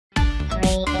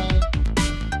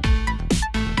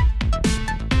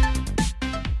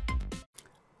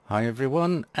Hi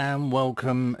everyone and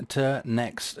welcome to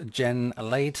Next Gen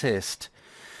Latest.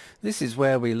 This is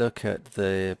where we look at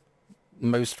the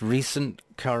most recent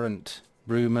current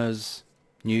rumours,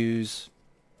 news,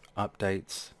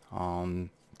 updates on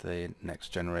the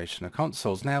next generation of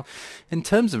consoles. Now, in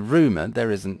terms of rumour,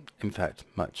 there isn't in fact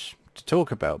much to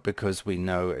talk about because we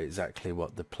know exactly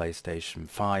what the PlayStation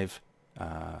 5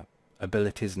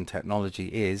 abilities and technology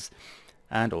is,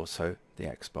 and also the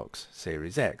Xbox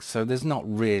Series X. So there's not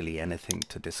really anything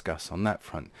to discuss on that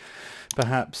front.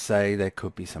 Perhaps say there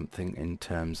could be something in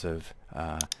terms of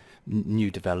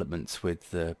new developments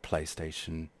with the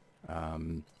PlayStation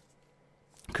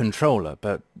controller,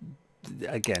 but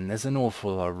again, there's an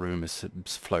awful lot of rumours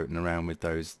floating around with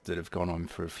those that have gone on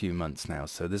for a few months now,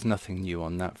 so there's nothing new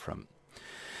on that front.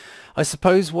 I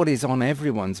suppose what is on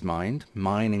everyone's mind,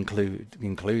 mine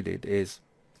included, is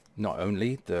not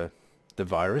only the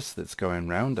virus that's going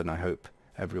round, and I hope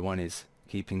everyone is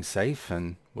keeping safe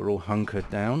and we're all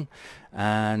hunkered down,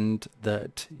 and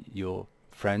that your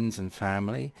friends and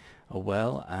family are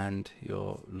well and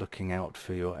you're looking out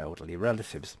for your elderly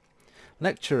relatives.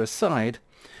 Lecture aside,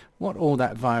 what all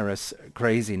that virus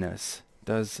craziness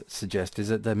does suggest is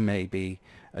that there may be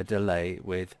a delay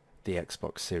with the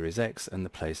Xbox Series X and the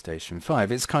PlayStation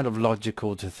 5. It's kind of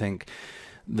logical to think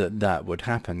that that would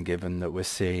happen, given that we're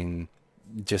seeing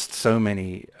just so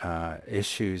many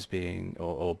issues being,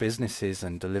 or businesses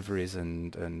and deliveries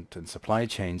and supply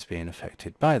chains being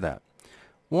affected by that.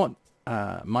 What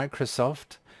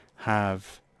Microsoft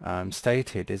have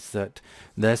stated is that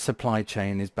their supply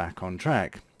chain is back on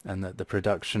track, and that the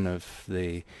production of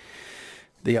the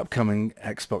upcoming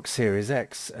Xbox Series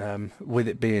X, with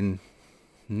it being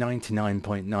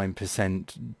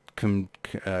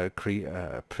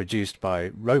 99.9% produced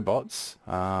by robots,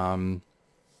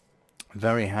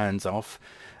 very hands off,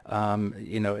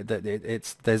 you know, that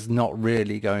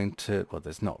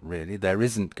there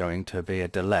isn't going to be a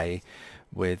delay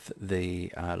with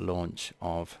the launch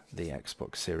of the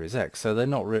Xbox Series X, so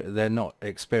they're not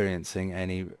experiencing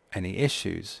any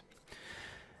issues.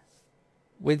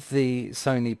 With the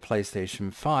Sony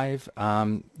PlayStation 5,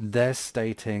 they're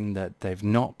stating that they've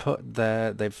not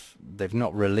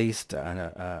released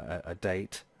a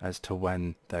date as to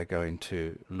when they're going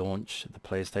to launch the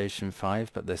PlayStation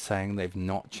 5, but they're saying they've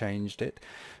not changed it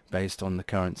based on the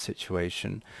current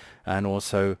situation, and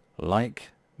also, like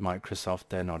Microsoft,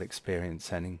 they're not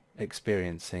experiencing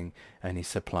any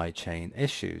supply chain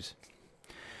issues.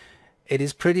 It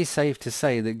is pretty safe to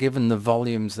say that given the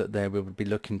volumes that they will be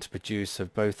looking to produce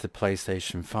of both the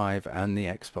PlayStation 5 and the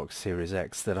Xbox Series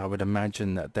X, that I would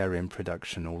imagine that they're in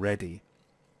production already.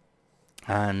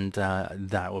 And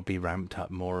that will be ramped up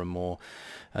more and more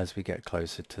as we get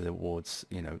closer towards,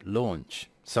 you know, launch.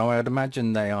 So I would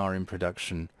imagine they are in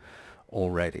production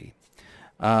already.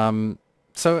 So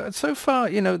far,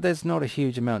 you know, there's not a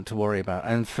huge amount to worry about.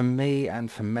 And for me,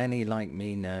 and for many like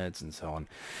me, nerds and so on,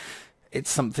 it's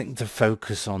something to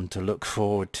focus on, to look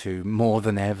forward to more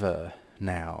than ever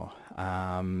now.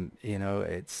 You know,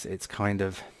 it's kind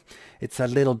of, it's a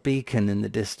little beacon in the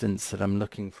distance that I'm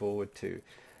looking forward to.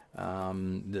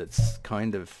 That's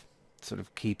kind of sort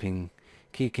of keeping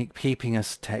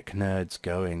us tech nerds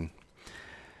going.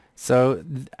 So,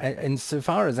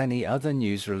 insofar as any other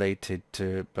news related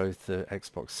to both the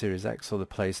Xbox Series X or the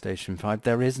PlayStation 5,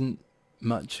 there isn't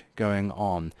much going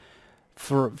on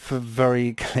for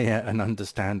very clear and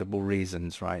understandable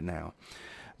reasons right now.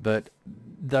 But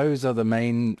those are the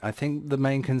main, I think the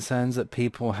main concerns that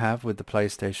people have with the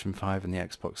PlayStation 5 and the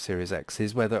Xbox Series X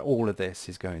is whether all of this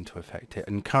is going to affect it.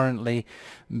 And currently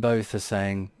both are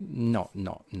saying not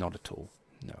at all,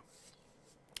 no.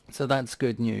 So that's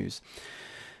good news.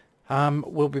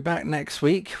 We'll be back next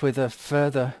week with a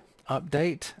further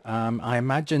update. I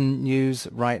imagine news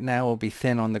right now will be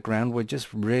thin on the ground. We're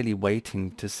just really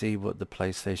waiting to see what the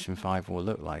PlayStation 5 will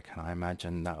look like, and I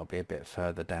imagine that'll be a bit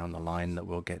further down the line that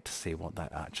we'll get to see what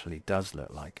that actually does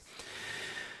look like.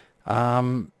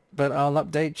 But I'll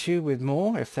update you with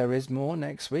more if there is more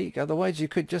next week. Otherwise you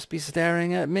could just be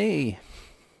staring at me.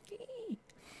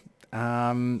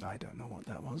 I don't know what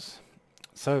that was.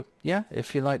 So yeah,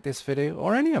 if you like this video,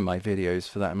 or any of my videos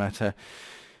for that matter,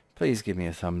 please give me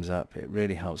a thumbs up. It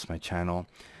really helps my channel.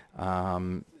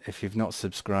 If you've not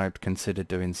subscribed, consider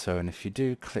doing so, and if you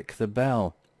do, click the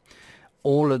bell.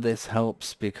 All of this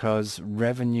helps because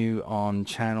revenue on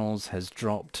channels has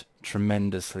dropped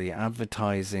tremendously.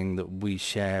 Advertising that we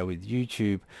share with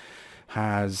YouTube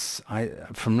has,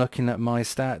 from looking at my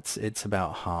stats, it's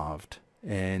about halved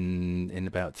in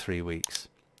about 3 weeks.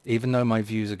 Even though my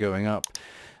views are going up,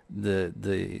 the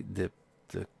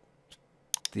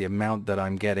the amount that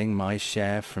I'm getting, my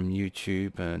share from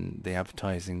YouTube and the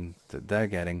advertising that they're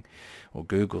getting, or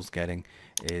Google's getting,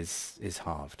 is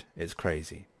halved. It's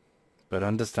crazy, but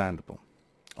understandable.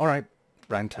 All right,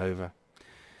 rant over.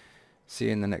 See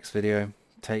you in the next video.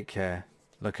 Take care.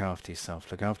 Look after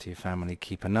yourself. Look after your family.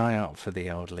 Keep an eye out for the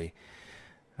elderly.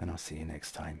 And I'll see you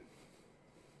next time.